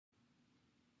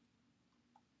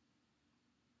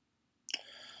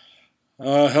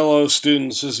Hello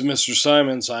students, this is Mr.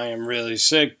 Simons. I am really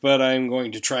sick, but I'm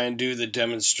going to try and do the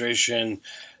demonstration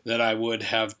that I would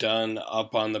have done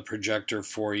up on the projector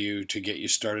for you to get you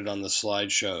started on the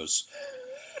slideshows.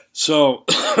 So,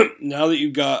 now that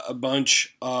you've got a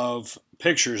bunch of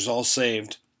pictures all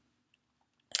saved,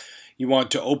 you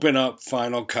want to open up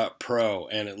Final Cut Pro,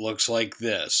 and it looks like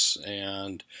this.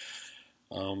 And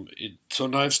it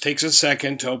sometimes takes a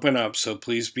second to open up, so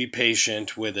please be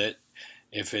patient with it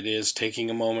if it is taking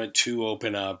a moment to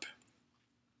open up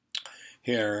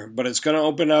here. But it's going to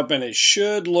open up, and it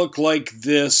should look like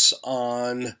this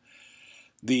on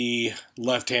the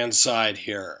left-hand side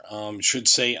here. Should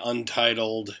say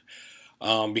Untitled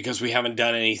because we haven't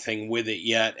done anything with it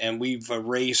yet, and we've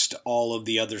erased all of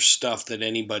the other stuff that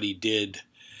anybody did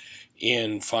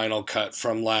in Final Cut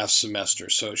from last semester.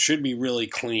 So it should be really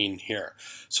clean here.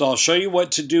 So I'll show you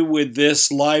what to do with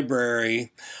this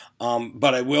library.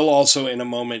 But I will also in a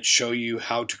moment show you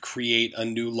how to create a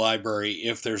new library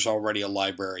if there's already a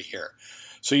library here.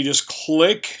 So you just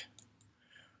click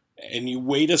and you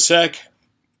wait a sec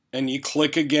and you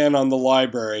click again on the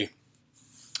library,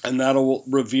 and that'll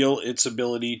reveal its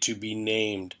ability to be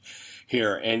named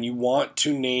here. And you want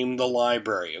to name the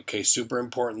library. Okay, super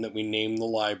important that we name the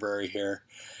library here,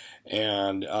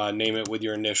 and name it with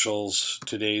your initials,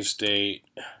 today's date,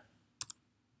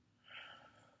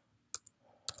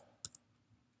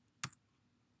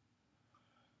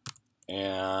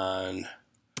 and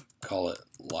call it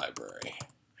library,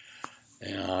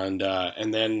 and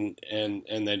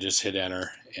then just hit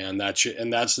enter, and that's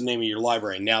the name of your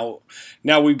library. Now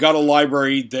we've got a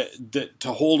library that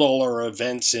to hold all our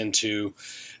events into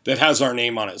that has our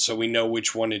name on it, so we know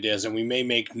which one it is, and we may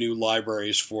make new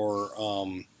libraries for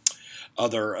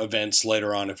other events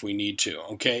later on if we need to.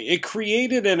 Okay, it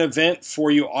created an event for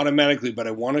you automatically, but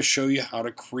I want to show you how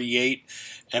to create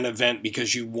an event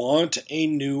because you want a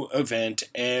new event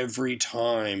every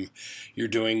time you're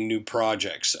doing new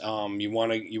projects. You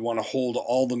want to hold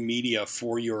all the media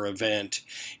for your event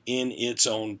in its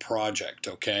own project.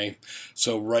 Okay,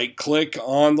 so right click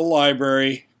on the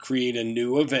library, create a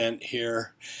new event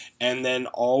here, and then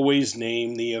always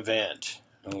name the event.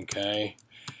 Okay.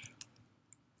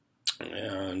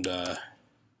 And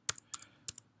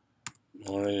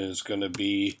one is going to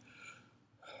be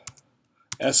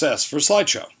SS for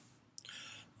slideshow.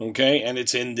 Okay, and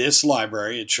it's in this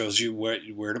library. It shows you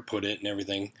where to put it and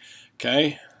everything.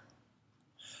 Okay,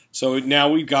 so now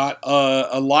we've got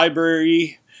a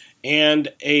library and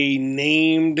a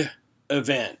named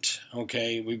event.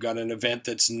 Okay, we've got an event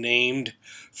that's named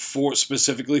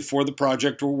specifically for the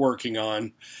project we're working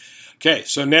on. Okay,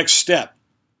 so next step.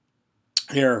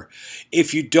 Here,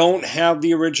 if you don't have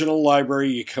the original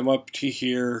library, you come up to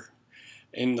here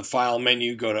in the file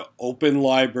menu, go to open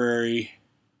library,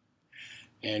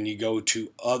 and you go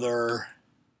to other,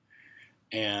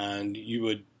 and you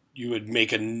would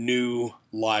make a new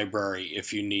library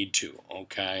if you need to.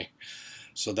 Okay,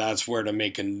 so that's where to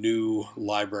make a new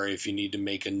library if you need to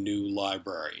make a new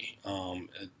library.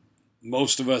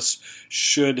 Most of us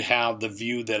should have the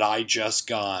view that I just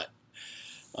got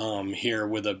here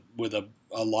with a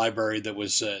library that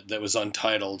was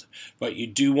untitled, but you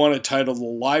do want to title the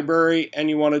library and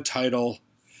you want to title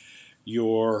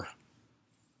your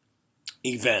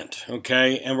event.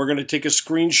 Okay, and we're going to take a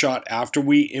screenshot after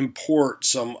we import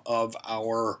some of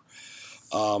our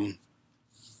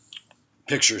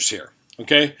pictures here.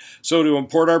 Okay, so to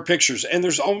import our pictures, and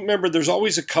remember there's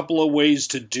always a couple of ways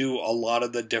to do a lot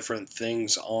of the different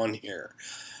things on here.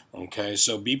 Okay,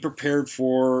 so be prepared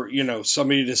for,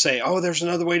 somebody to say, oh, there's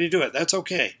another way to do it. That's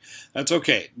okay. That's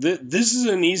okay. This is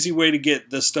an easy way to get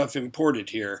the stuff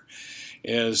imported here,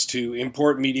 is to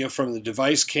import media from the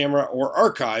device, camera, or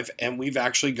archive, and we've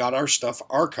actually got our stuff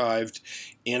archived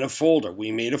in a folder.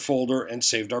 We made a folder and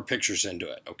saved our pictures into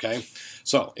it, okay?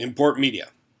 So, import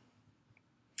media.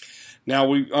 Now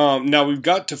we've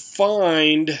got to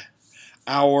find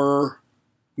our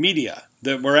media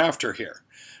that we're after here,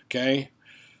 okay?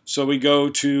 So we go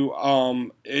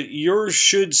to, yours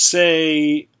should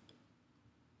say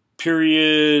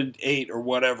period 8 or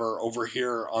whatever over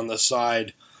here on the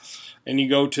side. And you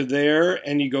go to there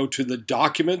and you go to the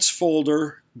Documents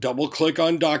folder, double click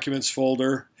on Documents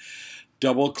folder,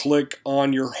 double click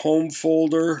on your Home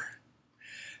folder,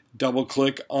 double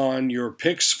click on your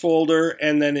Pics folder,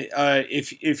 and then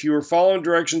if you were following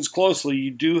directions closely,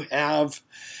 you do have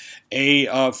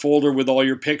a folder with all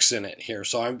your pics in it here.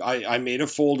 So I made a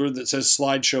folder that says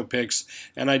slideshow pics,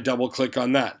 and I double click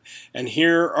on that. And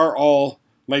here are all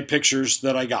my pictures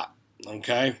that I got.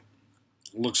 Okay,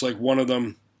 looks like one of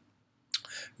them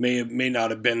may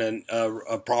not have been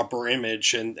a proper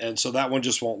image, and so that one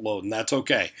just won't load, and that's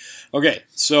okay. Okay,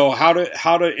 so how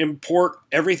to import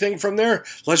everything from there?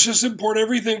 Let's just import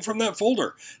everything from that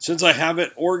folder. Since I have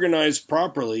it organized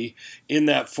properly in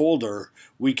that folder,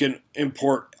 we can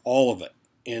import all of it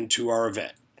into our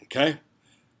event. Okay,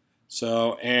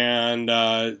 so and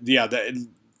yeah,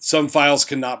 some files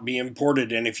cannot be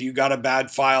imported, and if you got a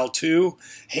bad file too,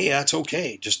 hey, that's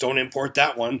okay. Just don't import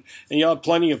that one, and you'll have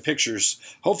plenty of pictures.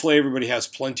 Hopefully everybody has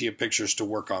plenty of pictures to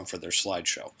work on for their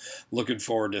slideshow. Looking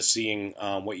forward to seeing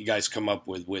what you guys come up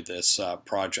with this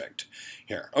project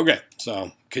here. Okay,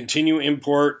 so continue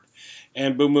import,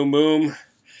 and boom, boom, boom,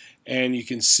 and you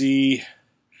can see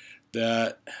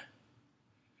that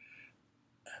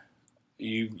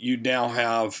you now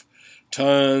have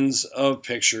tons of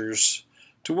pictures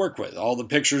to work with. All the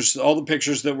pictures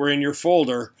that were in your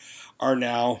folder are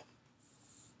now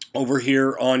over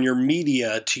here on your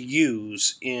media to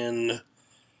use in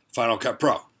Final Cut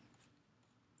Pro.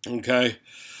 Okay,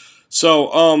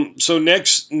 so so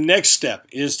next step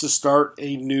is to start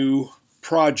a new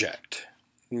project.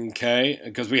 Okay,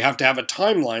 because we have to have a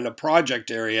timeline, a project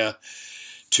area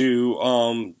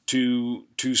to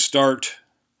start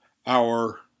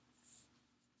our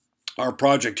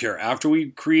project here. After we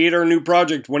create our new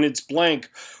project, when it's blank,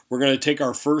 we're going to take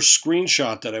our first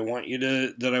screenshot that I want you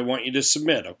to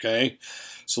submit. Okay,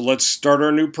 so let's start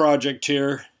our new project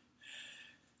here,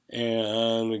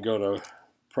 and we go to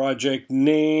project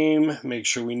name. Make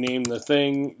sure we name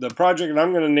the project, and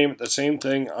I'm going to name it the same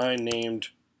thing I named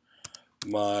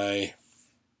my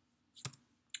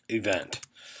event,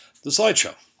 the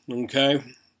slideshow. Okay,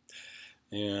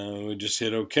 and we just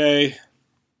hit OK.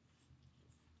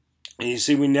 And you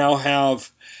see we now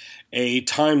have a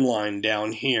timeline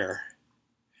down here,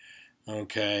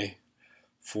 okay,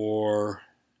 for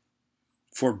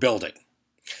building.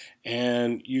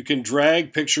 And you can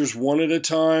drag pictures one at a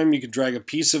time. You can drag a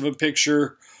piece of a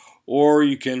picture, or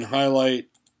you can highlight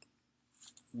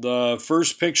the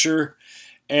first picture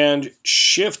and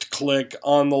shift click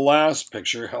on the last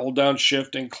picture. Hold down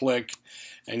shift and click,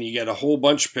 and you get a whole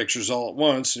bunch of pictures all at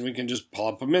once, and we can just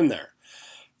pop them in there.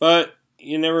 But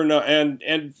you never know,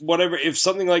 and whatever, if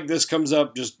something like this comes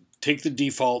up, just take the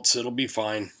defaults, it'll be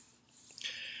fine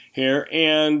here.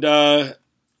 And so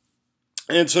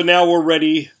now we're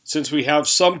ready, since we have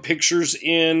some pictures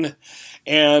in,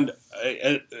 and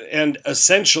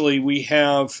essentially we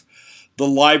have the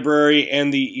library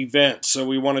and the event. So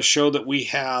we want to show that we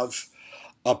have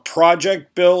a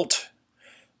project built,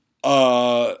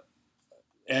 and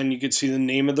you can see the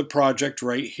name of the project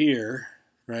right here,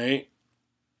 right?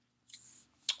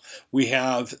 We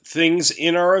have things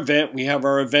in our event, we have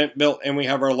our event built, and we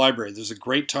have our library. There's a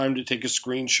great time to take a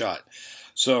screenshot.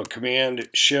 So Command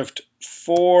Shift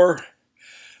 4,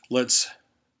 let's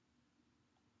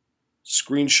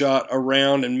screenshot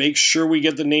around and make sure we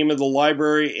get the name of the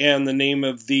library and the name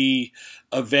of the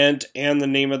event and the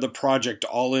name of the project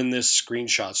all in this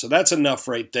screenshot. So that's enough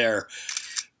right there.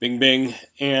 Bing, bing.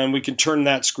 And we can turn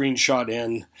that screenshot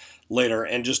in later,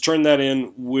 and just turn that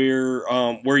in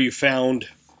where you found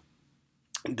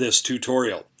this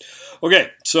tutorial.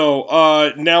 Okay, so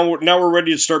now we're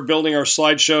ready to start building our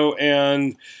slideshow,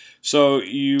 and so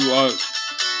you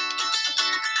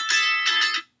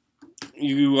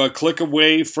click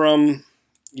away from,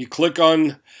 you click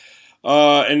on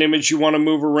an image you want to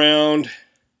move around,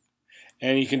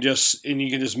 and you can just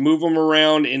move them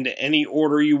around into any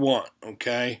order you want.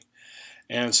 Okay,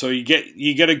 and so you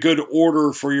get a good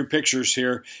order for your pictures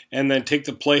here, and then take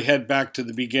the playhead back to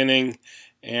the beginning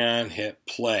and hit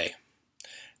play,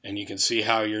 and you can see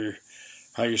how your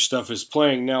stuff is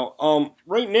playing. Now,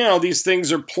 right now these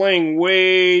things are playing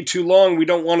way too long. We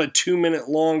don't want a 2-minute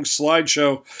long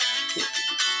slideshow.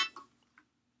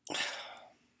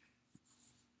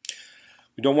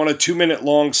 We don't want a 2-minute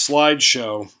long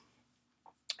slideshow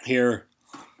here,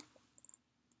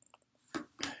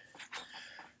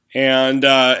 and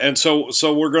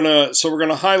so we're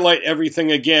gonna highlight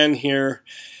everything again here,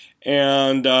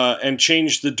 and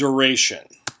change the duration.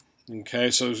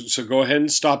 Okay, so go ahead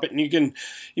and stop it, and you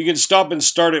can stop and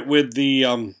start it with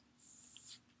the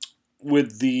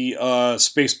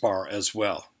space bar as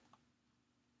well.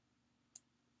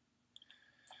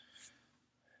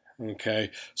 Okay,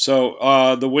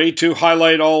 so the way to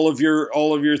highlight all of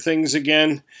your things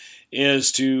again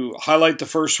is to highlight the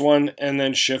first one and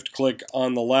then shift click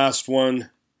on the last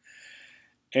one,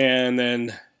 and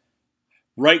then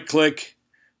right click,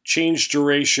 change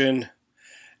duration,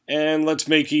 and let's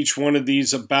make each one of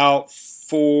these about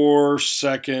 4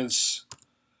 seconds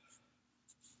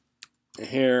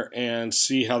here, and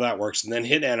see how that works, and then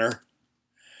hit enter.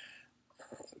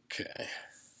 Okay.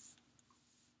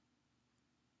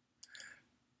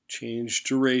 Change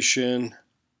duration.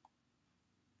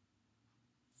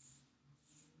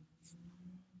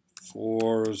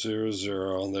 400.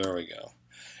 There we go.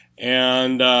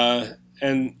 And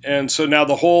so now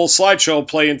the whole slideshow will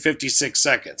play in 56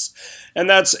 seconds, and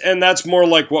that's more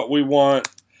like what we want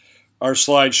our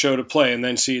slideshow to play. And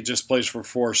then see, it just plays for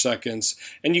 4 seconds,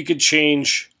 and you could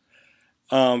change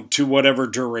to whatever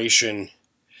duration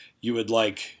you would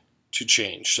like to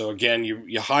change. So again,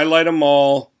 you highlight them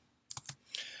all,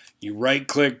 you right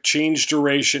click, change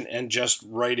duration, and just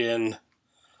write in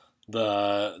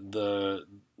the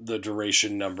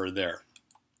duration number there.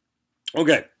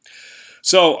 Okay,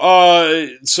 so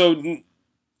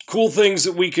cool things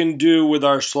that we can do with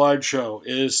our slideshow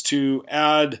is to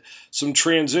add some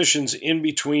transitions in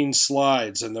between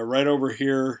slides, and they're right over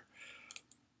here.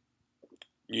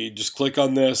 You just click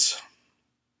on this,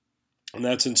 and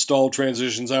that's install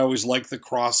transitions. I always like the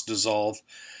cross dissolve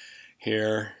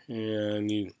here,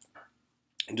 and you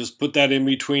just put that in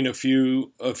between a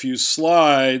few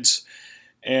slides.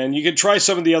 And you can try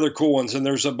some of the other cool ones, and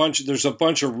there's a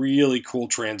bunch of really cool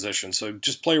transitions. So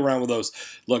just play around with those.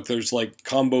 Look, there's like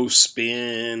combo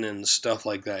spin and stuff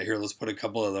like that. Here, let's put a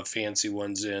couple of the fancy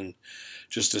ones in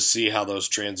just to see how those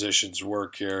transitions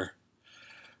work here.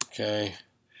 Okay,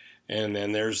 and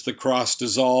then there's the cross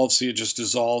dissolve. See, it just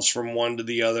dissolves from one to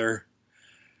the other.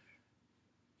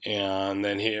 And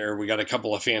then here we got a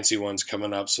couple of fancy ones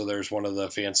coming up. So there's one of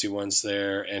the fancy ones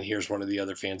there, and here's one of the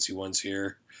other fancy ones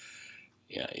here.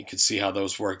 Yeah, you can see how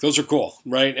those work. Those are cool,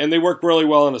 right? And they work really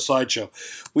well in a slideshow.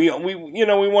 We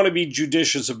want to be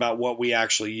judicious about what we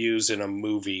actually use in a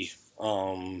movie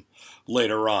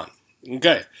later on.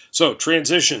 Okay, so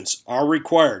transitions are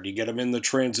required. You get them in the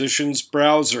transitions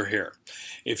browser here.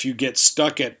 If you get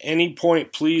stuck at any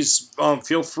point, please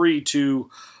feel free to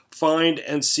find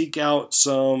and seek out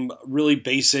some really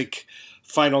basic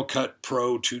Final Cut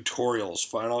Pro tutorials.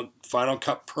 Final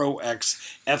Cut Pro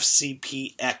X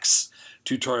FCPX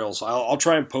tutorials. I'll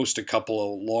try and post a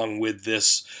couple along with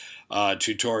this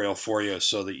tutorial for you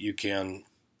so that you can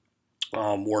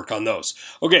work on those.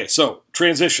 Okay, so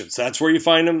transitions, that's where you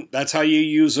find them. That's how you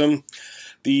use them.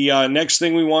 The next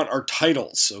thing we want are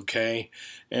titles, okay?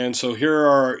 And so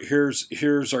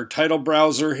here's our title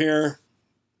browser here.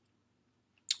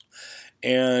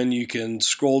 And you can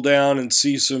scroll down and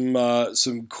see some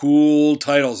cool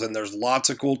titles, and there's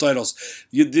lots of cool titles.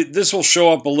 This will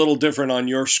show up a little different on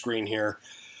your screen here,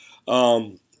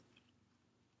 and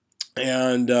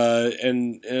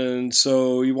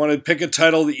so you want to pick a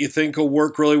title that you think will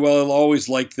work really well. I'll always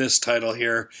like this title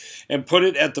here, and put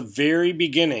it at the very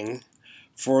beginning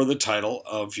for the title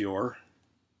of your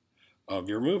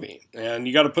movie. And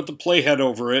you got to put the playhead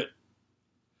over it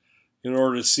in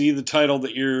order to see the title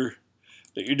that you're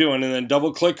doing, and then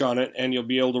double click on it, and you'll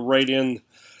be able to write in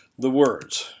the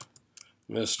words.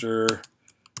 Mr.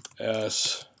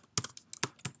 S.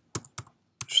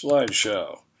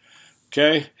 Slideshow.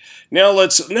 Okay. Now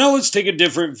let's take a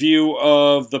different view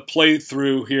of the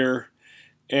playthrough here,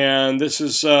 and this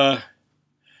is to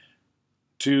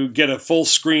get a full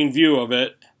screen view of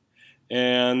it,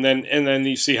 and then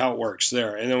you see how it works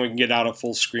there, and then we can get out of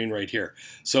full screen right here.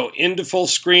 So into full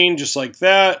screen just like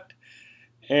that,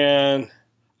 and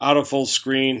out of full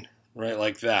screen, right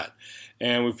like that.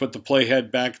 And we put the playhead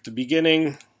back at the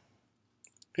beginning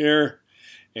here,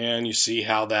 and you see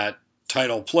how that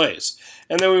title plays.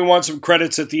 And then we want some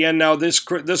credits at the end. Now this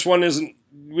one isn't,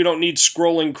 we don't need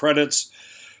scrolling credits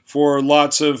for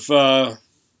lots of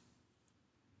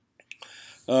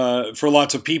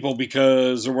people,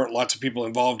 because there weren't lots of people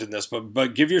involved in this,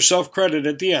 but give yourself credit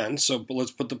at the end. So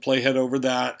let's put the playhead over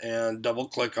that and double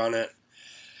click on it.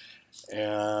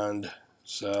 And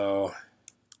so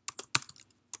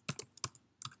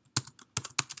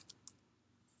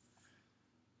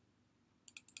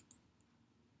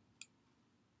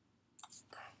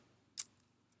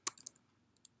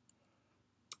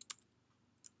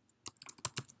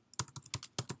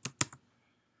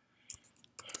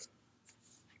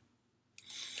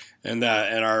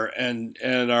our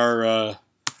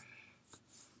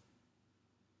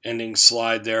ending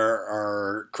slide there,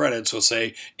 our credits will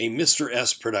say a Mr.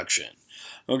 S production.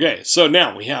 Okay, so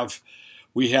now we have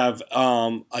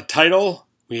a title,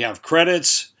 we have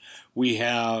credits, we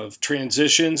have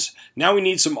transitions. Now we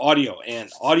need some audio, and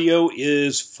audio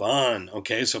is fun.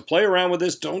 Okay, so play around with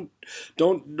this. Don't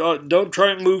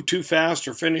try and move too fast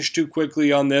or finish too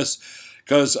quickly on this,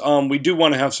 because we do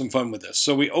want to have some fun with this.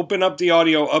 So we open up the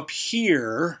audio up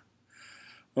here.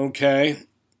 Okay.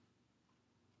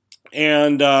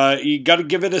 And you got to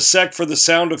give it a sec for the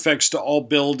sound effects to all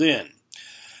build in.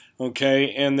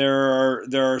 Okay, and there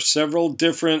are several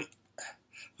different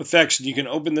effects, and you can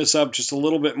open this up just a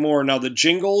little bit more. Now the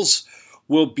jingles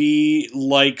will be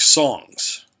like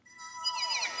songs.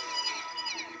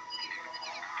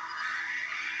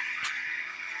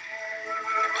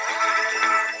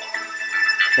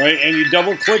 Right, and you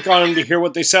double click on them to hear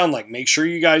what they sound like. Make sure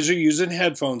you guys are using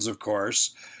headphones, of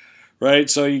course. Right,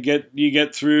 so you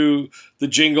get through the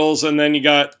jingles, and then you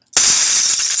got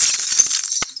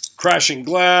crashing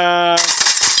glass,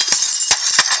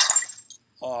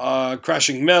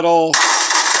 crashing metal,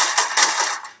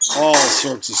 all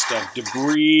sorts of stuff,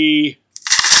 debris,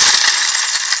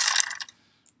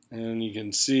 and you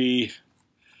can see,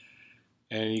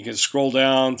 and you can scroll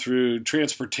down through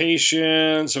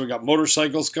transportation. So we got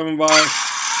motorcycles coming by.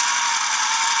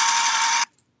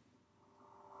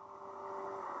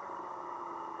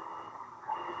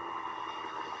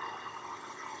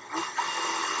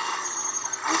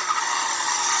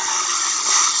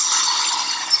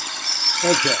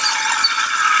 Okay,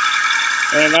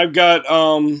 and I've got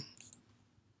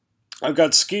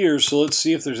skiers, so let's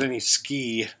see if there's any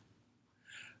ski.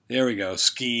 There we go,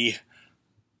 ski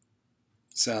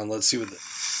sound. Let's see what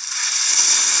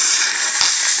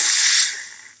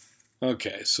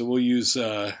okay, so we'll use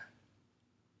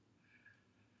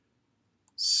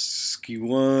ski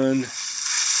 1,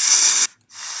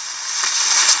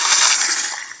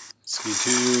 ski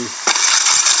 2.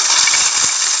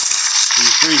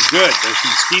 Pretty good. There's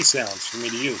some ski sounds for me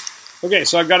to use. Okay,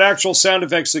 so I've got actual sound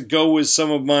effects that go with some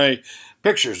of my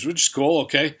pictures, which is cool.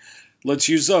 Okay, let's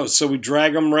use those. So we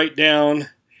drag them right down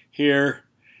here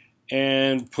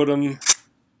and put them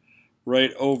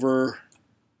right over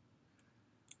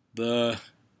the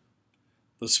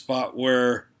spot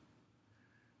where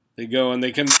they go, and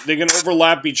they can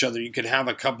overlap each other. You can have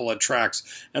a couple of tracks,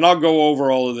 and I'll go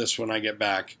over all of this when I get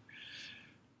back.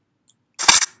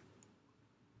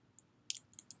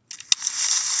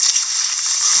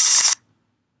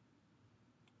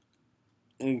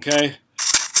 Okay,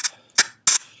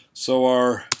 so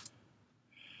our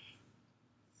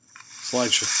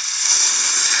slideshow.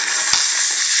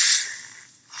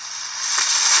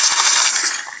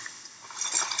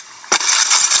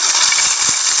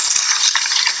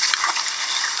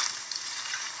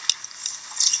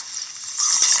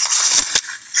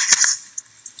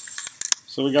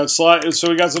 So we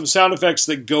got some sound effects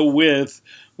that go with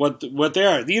what they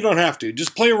are. You don't have to.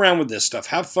 Just play around with this stuff.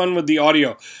 Have fun with the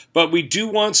audio. But we do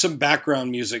want some background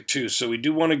music too. So we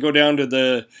do want to go down to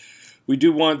the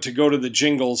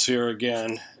jingles here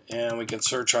again, and we can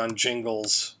search on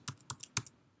jingles.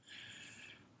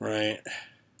 Right.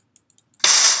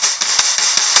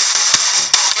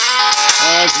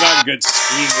 Oh, it's not good.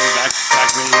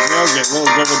 Okay, we'll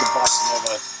go with the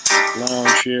Bossa Nova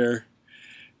Lounge here.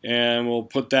 And we'll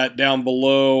put that down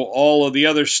below all of the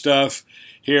other stuff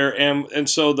here, and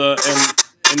so and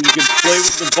you can play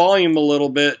with the volume a little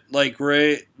bit, like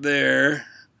right there.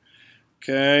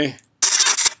 Okay,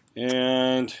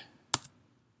 and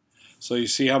so you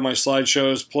see how my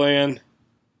slideshow is playing.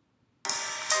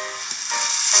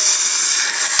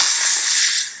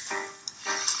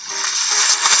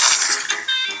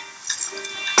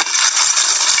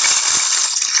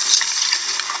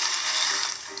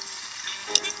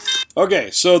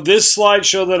 Okay, so this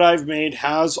slideshow that I've made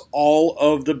has all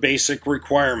of the basic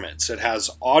requirements. It has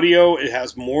audio, it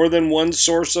has more than one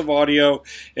source of audio,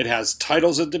 it has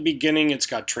titles at the beginning, it's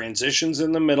got transitions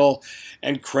in the middle,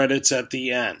 and credits at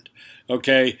the end.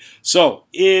 Okay, so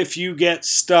if you get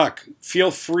stuck, feel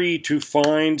free to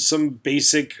find some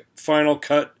basic Final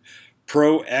Cut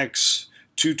Pro X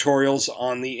tutorials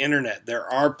on the internet. There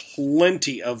are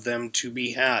plenty of them to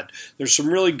be had. There's some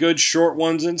really good short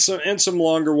ones and some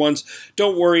longer ones.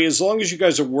 Don't worry, as long as you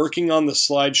guys are working on the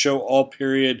slideshow all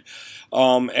period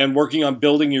and working on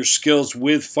building your skills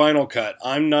with Final Cut,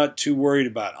 I'm not too worried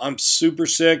about it. I'm super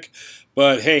sick,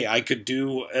 but hey, I could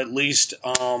do at least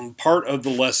part of the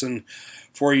lesson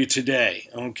for you today.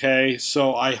 Okay,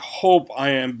 so I hope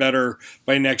I am better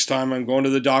by next time. I'm going to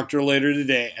the doctor later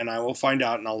today, and I will find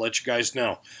out, and I'll let you guys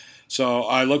know. So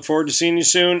I look forward to seeing you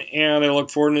soon, and I look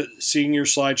forward to seeing your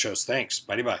slideshows. Thanks.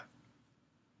 Bye-bye.